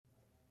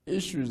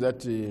Issues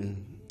that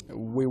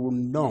we will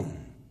know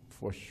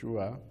for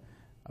sure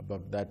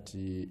about that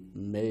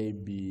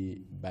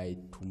maybe by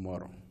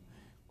tomorrow.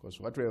 Because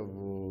what we have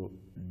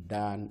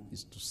done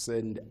is to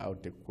send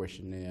out a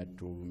questionnaire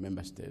to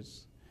member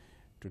states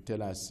to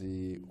tell us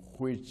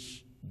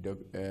which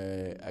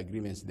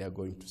agreements they are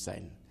going to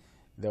sign.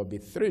 There will be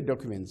 3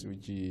 documents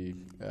which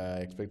are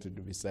expected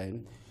to be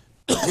signed.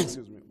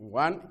 Excuse me.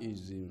 One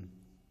is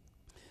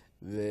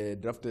the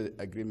drafted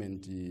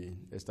agreement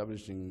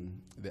establishing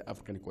the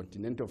African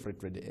Continental Free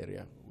Trade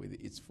Area with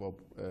its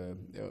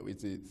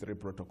 3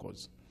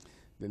 protocols.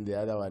 Then the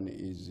other one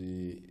is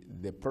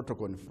the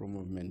protocol for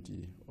movement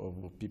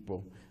of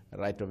people,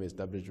 right of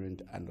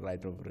establishment and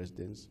right of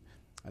residence.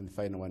 And the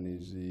final one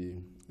is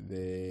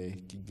the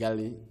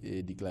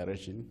Kigali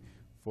Declaration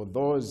for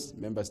those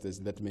member states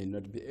that may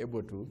not be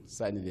able to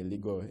sign the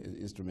legal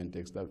instrument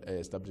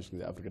establishing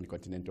the African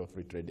Continental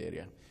Free Trade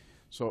Area.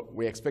 So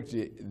we expect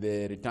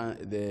the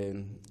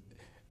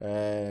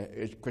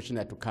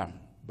questionnaire to come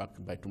back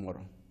by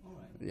tomorrow. All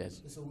right.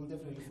 Yes. So we'll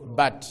definitely follow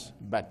But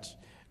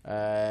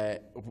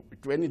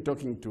when you're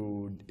talking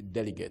to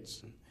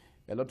delegates,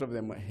 a lot of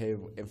them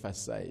have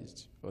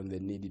emphasized on the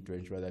need to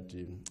ensure that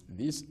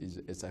this is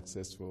a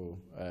successful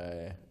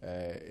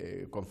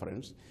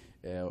conference,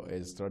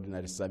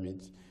 extraordinary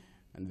summit,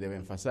 and they've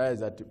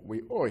emphasized that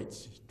we owe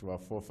it to our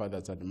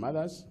forefathers and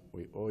mothers,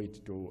 we owe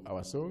it to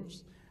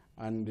ourselves,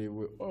 and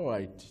we owe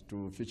it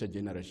to future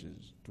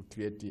generations to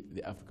create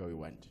the Africa we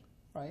want.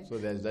 Right. So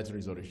there's that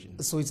resolution.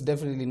 So it's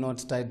definitely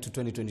not tied to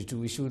 2022.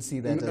 We should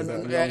see that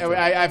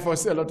I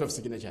foresee a lot of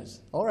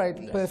signatures. All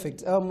right, yes.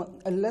 Perfect.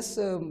 Let's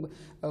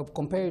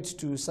compare it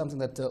to something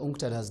that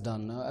UNCTAD has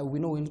done. We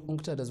know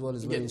UNCTAD as well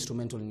is very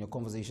instrumental in your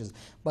conversations,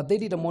 but they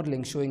did a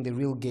modeling showing the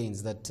real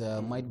gains that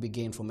might be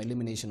gained from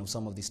elimination of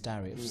some of these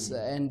tariffs.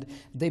 And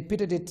they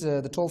pitted it,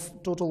 the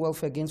total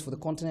welfare gains for the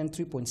continent,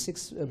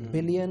 3.6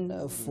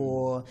 billion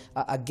for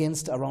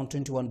against around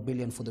 21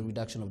 billion for the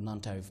reduction of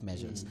non-tariff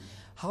measures.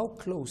 How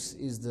close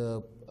is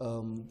the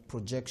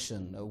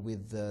projection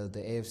with the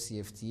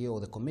AFCFTA or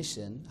the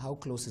Commission? How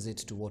close is it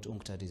to what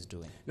UNCTAD is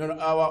doing? No,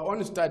 our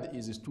own study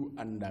is still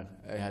under,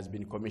 has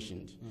been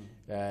commissioned.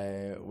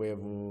 We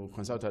have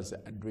consultants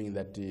doing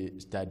that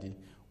study.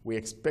 We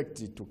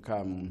expect it to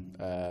come,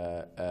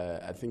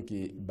 I think,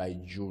 by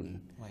June,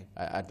 right,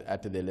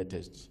 at the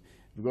latest.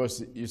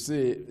 Because you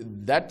see,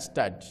 that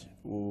study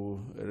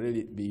will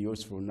really be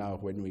useful now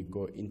when we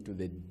go into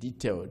the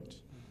detailed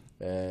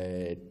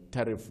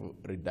tariff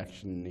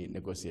reduction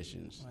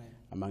negotiations, right,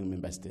 among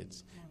member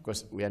states.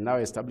 Because we are now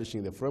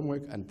establishing the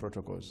framework and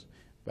protocols,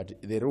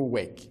 but the real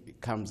work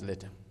comes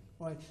later.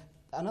 Right.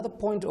 Another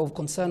point of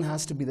concern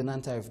has to be the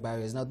non-tariff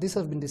barriers. Now, this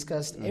has been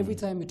discussed every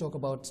time we talk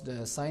about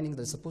the signing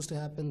that's supposed to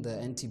happen, the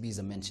NTBs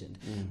are mentioned.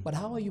 But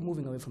how are you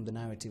moving away from the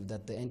narrative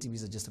that the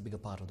NTBs are just a bigger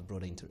part of the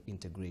broader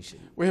integration?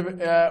 We have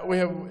an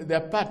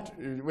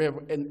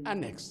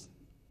annex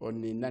on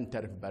the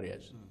non-tariff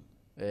barriers.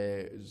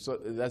 So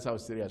that's how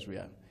serious we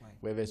are. Right.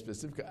 We have a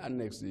specific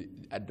annex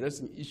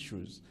addressing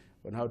issues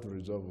on how to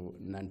resolve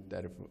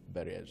non-tariff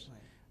barriers.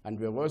 Right. And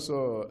we have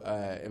also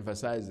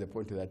emphasized the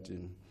point that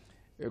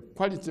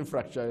quality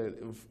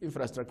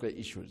infrastructure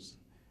issues,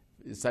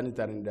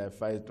 sanitary and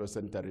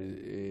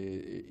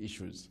phytosanitary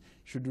issues,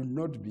 should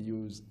not be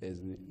used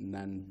as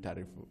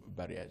non-tariff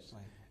barriers.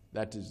 Right.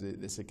 That is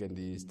the second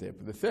step.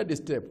 The third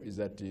step is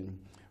that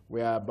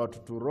we are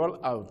about to roll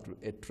out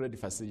a trade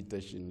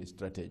facilitation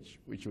strategy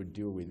which will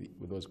deal with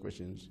those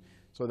questions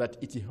so that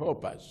it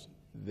helps us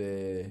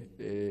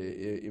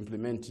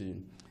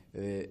implementing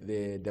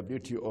the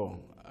WTO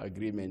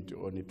agreement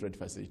on the trade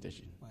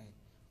facilitation. Right.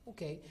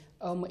 Okay.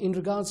 In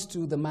regards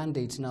to the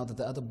mandate now that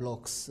the other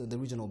blocks, the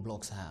regional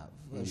blocks have,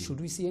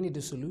 should we see any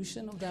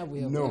dissolution of that?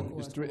 No,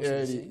 it's too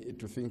early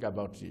to think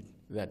about it.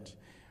 That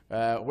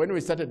when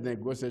we started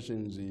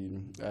negotiations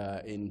in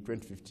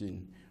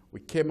 2015, we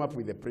came up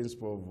with the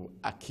principle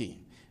of C.E.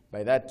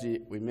 By that,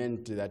 we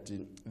meant that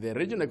the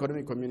regional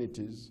economic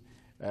communities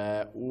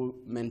will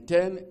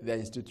maintain their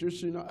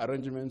institutional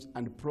arrangements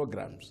and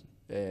programs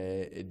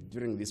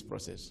during this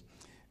process.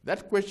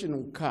 That question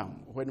will come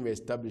when we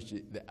establish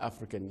the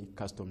African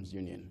Customs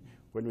Union,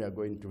 when we are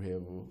going to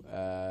have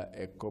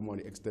a common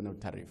external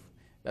tariff.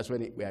 That's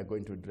when we are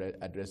going to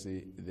address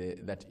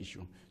that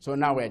issue. So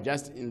now we are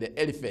just in the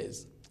early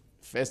phase.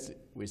 First,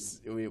 we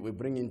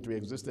bring into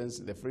existence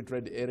the free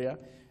trade area.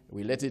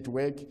 We let it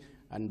work,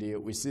 and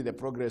we see the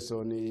progress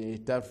on the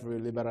tariff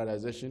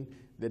liberalization.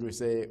 Then we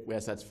say we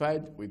are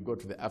satisfied, we go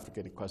to the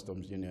African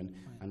Customs Union,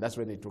 right, and that's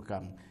when it will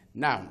come.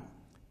 Now,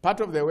 part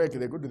of the work,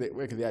 the good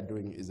work they are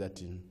doing is that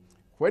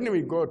when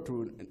we go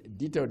to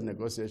detailed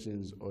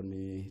negotiations on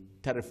the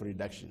tariff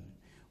reduction,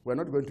 we're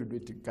not going to do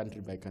it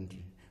country by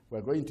country. We're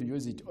going to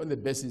use it on the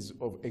basis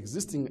of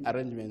existing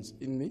arrangements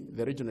in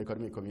the regional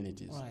economic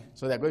communities. Right.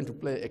 So they're going to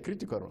play a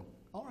critical role.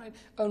 All right. right.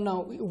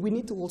 Now, we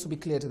need to also be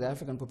clear to the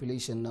African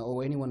population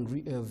or anyone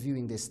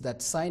viewing this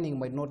that signing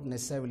might not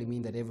necessarily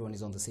mean that everyone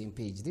is on the same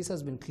page. This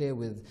has been clear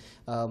with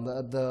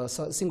the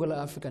single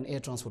African air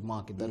transport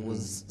market that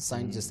was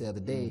signed just the other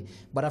day.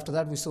 But after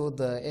that, we saw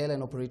the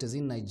airline operators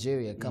in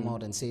Nigeria come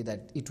out and say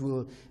that it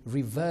will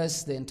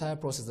reverse the entire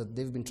process that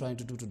they've been trying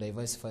to do to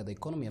diversify the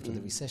economy after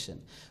the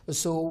recession.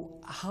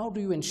 So how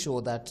do you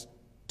ensure that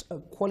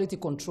quality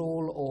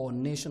control or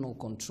national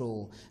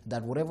control,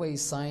 that whatever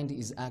is signed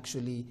is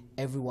actually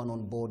everyone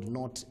on board,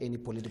 not any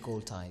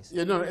political ties?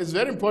 You know, it's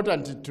very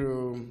important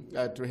to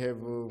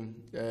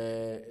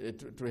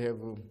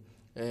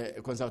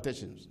have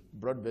consultations.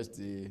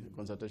 Broad-based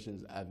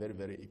consultations are very,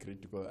 very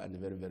critical and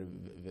very, very,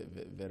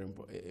 very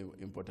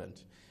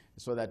important,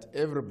 so that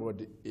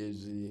everybody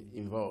is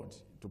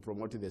involved to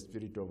promote the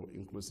spirit of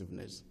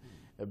inclusiveness.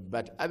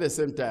 But at the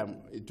same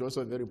time, it's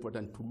also very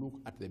important to look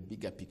at the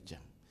bigger picture.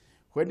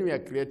 When we are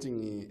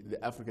creating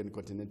the African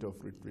Continental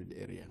Free Trade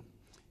Area,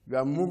 we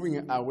are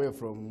moving away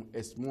from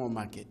a small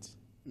market,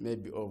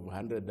 maybe of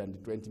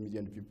 120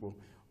 million people,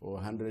 or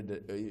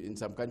 100, in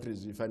some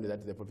countries you find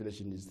that the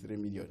population is 3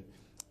 million,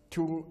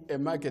 to a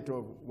market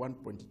of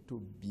 1.2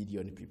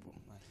 billion people.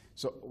 Right.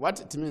 So what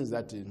it means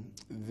that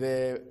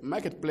the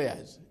market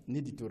players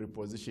need to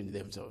reposition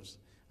themselves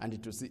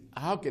and to see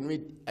how can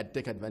we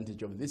take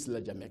advantage of this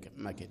larger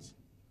market.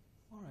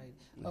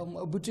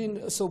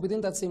 So within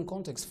that same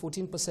context,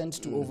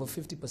 14% to over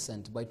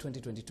 50% by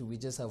 2022, we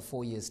just have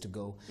 4 years to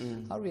go.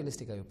 How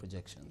realistic are your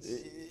projections?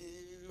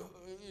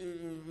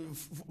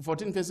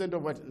 14%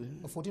 of what?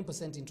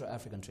 14%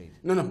 intra-African trade.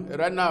 No,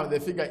 right now the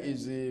figure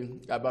is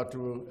about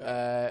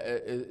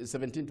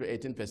 17 to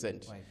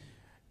 18%. Right.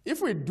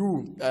 If we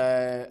do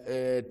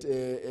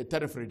a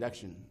tariff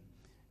reduction,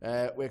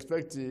 we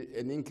expect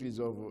an increase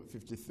of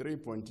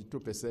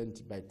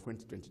 53.2% by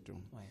 2022.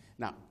 Right.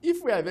 Now,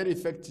 if we are very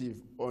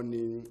effective on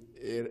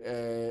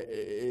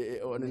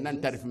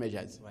non-tariff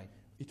measures, right,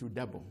 it will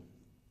double.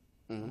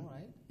 All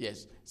right.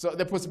 Yes. So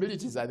the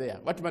possibilities are there.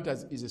 What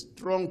matters is a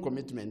strong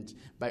commitment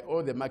by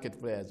all the market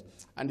players.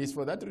 And it's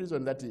for that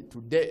reason that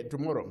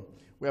tomorrow,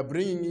 we are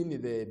bringing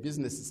in the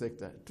business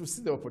sector to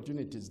see the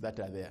opportunities that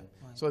are there,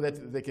 right, so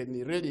that they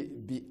can really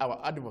be our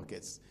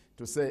advocates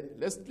to say,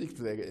 let's speak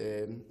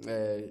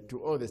to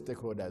all the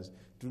stakeholders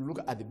to look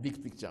at the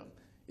big picture.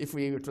 If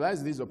we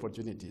utilize these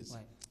opportunities,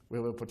 right, we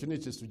have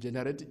opportunities to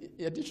generate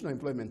additional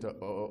employment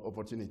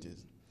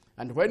opportunities.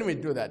 And when we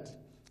do that,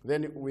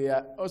 then we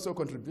are also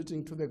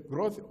contributing to the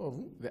growth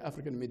of the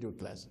African middle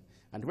class.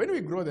 And when we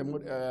grow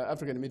the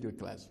African middle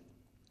class,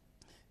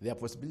 there are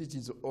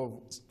possibilities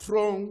of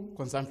strong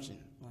consumption,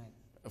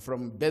 right,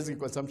 from basic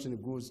consumption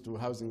goods to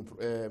housing,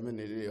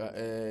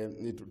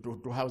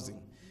 to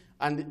housing.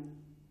 And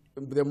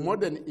the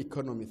modern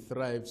economy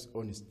thrives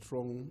on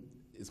strong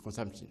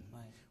consumption.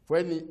 Right.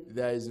 When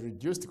there is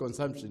reduced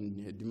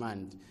consumption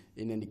demand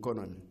in an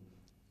economy,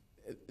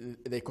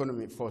 the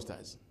economy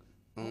fosters.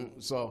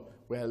 So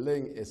we are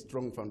laying a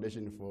strong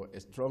foundation for a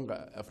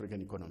stronger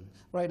African economy.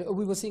 Right.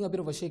 We were seeing a bit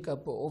of a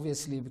shake-up,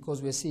 obviously,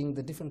 because we're seeing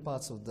the different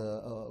parts of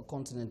the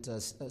continent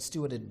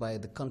stewarded by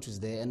the countries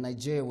there. And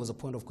Nigeria was a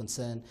point of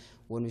concern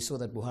when we saw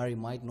that Buhari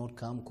might not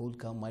come, could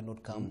come, might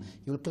not come.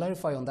 You'll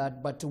clarify on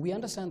that. But we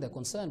understand their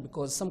concern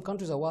because some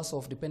countries are worse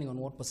off depending on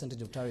what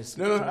percentage of tariffs.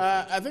 No,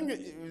 I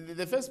think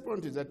the first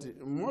point is that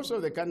most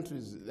of the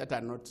countries that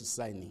are not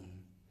signing,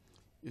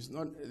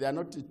 they are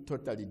not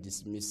totally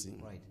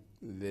dismissing, right,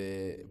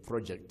 the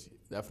project,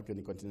 the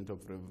African Continental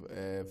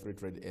Free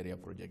Trade Area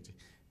project.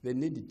 They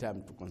need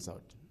time to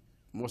consult.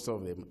 Most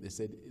of them, they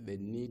said they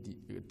need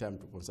time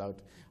to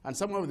consult. And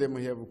some of them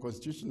have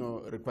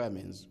constitutional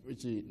requirements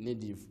which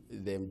need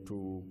them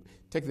to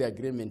take the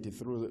agreement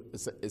through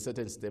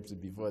certain steps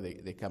before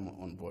they come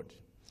on board.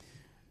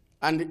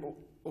 And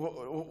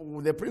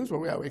the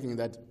principle we are working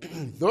that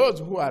those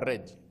who are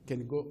ready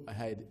can go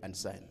ahead and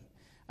sign.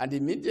 And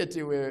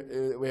immediately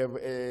we have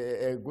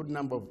a good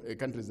number of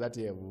countries that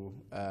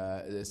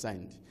have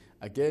signed.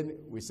 Again,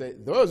 we say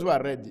those who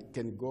are ready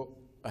can go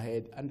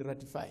ahead and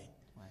ratify.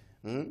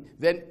 Right.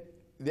 Then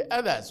the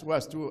others who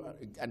are still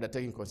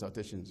undertaking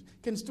consultations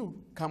can still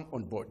come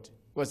on board,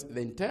 because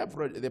the entire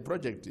the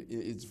project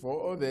is for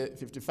all the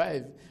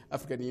 55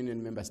 African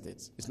Union member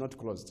states. It's not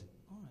closed.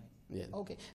 All right. Yeah. Okay.